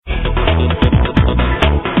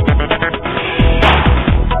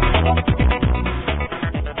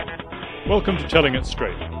Welcome to Telling It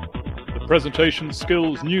Straight, the presentation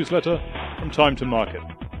skills newsletter from Time to Market.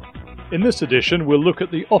 In this edition, we'll look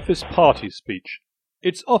at the office party speech.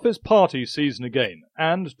 It's office party season again,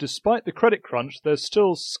 and despite the credit crunch, there's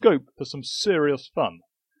still scope for some serious fun.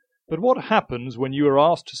 But what happens when you are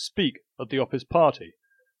asked to speak at the office party?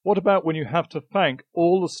 What about when you have to thank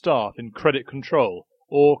all the staff in credit control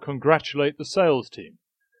or congratulate the sales team?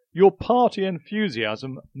 Your party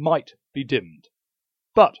enthusiasm might be dimmed.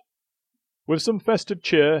 But with some festive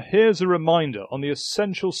cheer, here's a reminder on the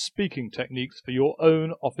essential speaking techniques for your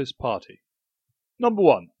own office party. Number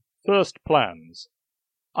 1. First plans.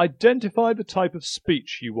 Identify the type of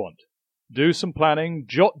speech you want. Do some planning,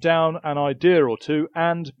 jot down an idea or two,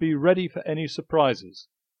 and be ready for any surprises.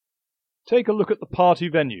 Take a look at the party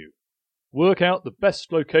venue. Work out the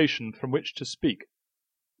best location from which to speak.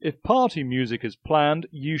 If party music is planned,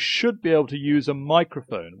 you should be able to use a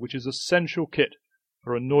microphone, which is essential kit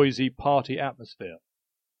for a noisy party atmosphere.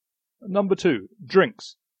 Number 2,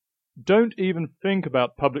 drinks. Don't even think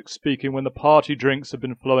about public speaking when the party drinks have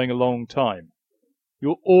been flowing a long time.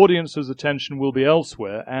 Your audience's attention will be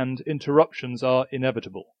elsewhere and interruptions are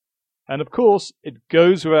inevitable. And of course, it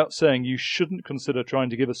goes without saying you shouldn't consider trying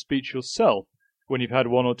to give a speech yourself when you've had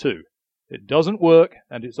one or two. It doesn't work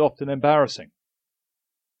and it's often embarrassing.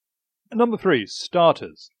 And number 3,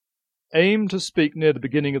 starters. Aim to speak near the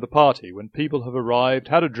beginning of the party when people have arrived,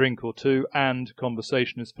 had a drink or two, and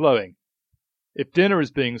conversation is flowing. If dinner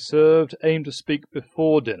is being served, aim to speak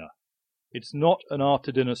before dinner. It's not an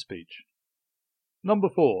after-dinner speech. Number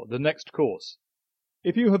 4, the next course.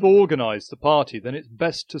 If you have organised the party, then it's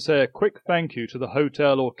best to say a quick thank you to the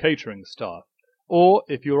hotel or catering staff. Or,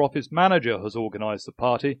 if your office manager has organised the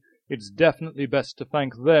party, it's definitely best to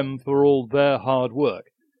thank them for all their hard work.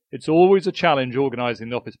 It's always a challenge organising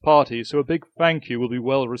the office party, so a big thank you will be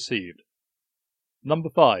well received. Number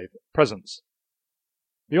 5, presents.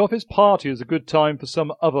 The office party is a good time for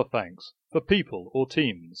some other thanks, for people or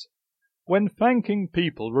teams. When thanking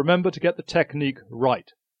people, remember to get the technique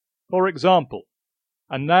right. For example,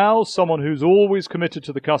 and now someone who's always committed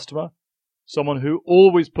to the customer, someone who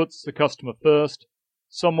always puts the customer first,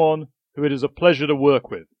 someone who it is a pleasure to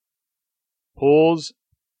work with. Pause,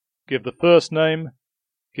 give the first name,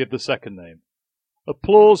 give the second name.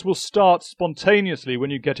 Applause will start spontaneously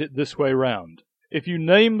when you get it this way round. If you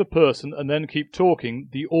name the person and then keep talking,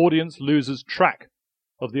 the audience loses track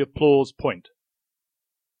of the applause point.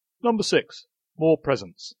 Number 6, more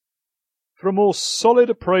presents. For a more solid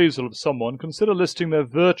appraisal of someone, consider listing their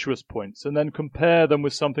virtuous points and then compare them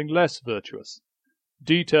with something less virtuous.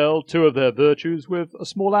 Detail 2 of their virtues with a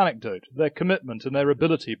small anecdote, their commitment and their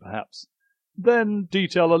ability perhaps. Then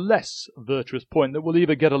detail a less virtuous point that will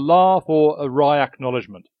either get a laugh or a wry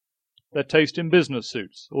acknowledgement. Their taste in business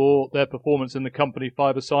suits, or their performance in the company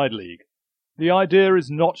five-a-side league. The idea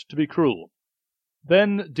is not to be cruel.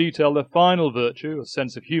 Then detail their final virtue, a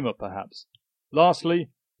sense of humour perhaps. Lastly,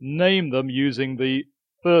 name them using the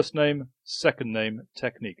first name, second name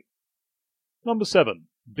technique. Number 7,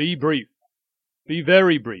 be brief. Be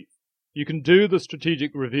very brief. You can do the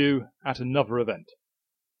strategic review at another event.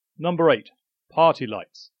 Number 8, party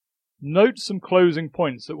lights. Note some closing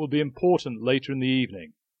points that will be important later in the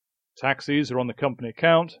evening. Taxis are on the company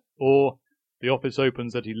account, or the office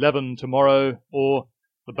opens at 11 tomorrow, or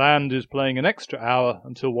the band is playing an extra hour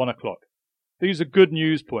until 1 o'clock. These are good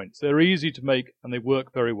news points. They're easy to make and they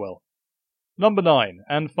work very well. Number 9,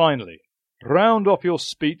 and finally, round off your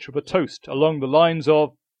speech with a toast along the lines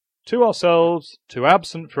of to ourselves, to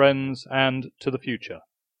absent friends, and to the future.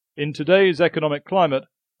 In today's economic climate,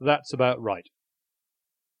 that's about right.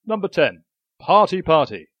 Number 10, party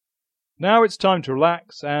party. Now it's time to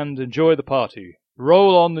relax and enjoy the party.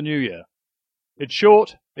 Roll on the new year. It's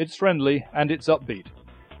short, it's friendly, and it's upbeat.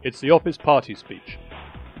 It's the office party speech.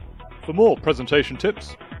 For more presentation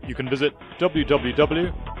tips, you can visit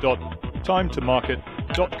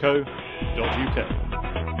www.timetomarket.co.uk.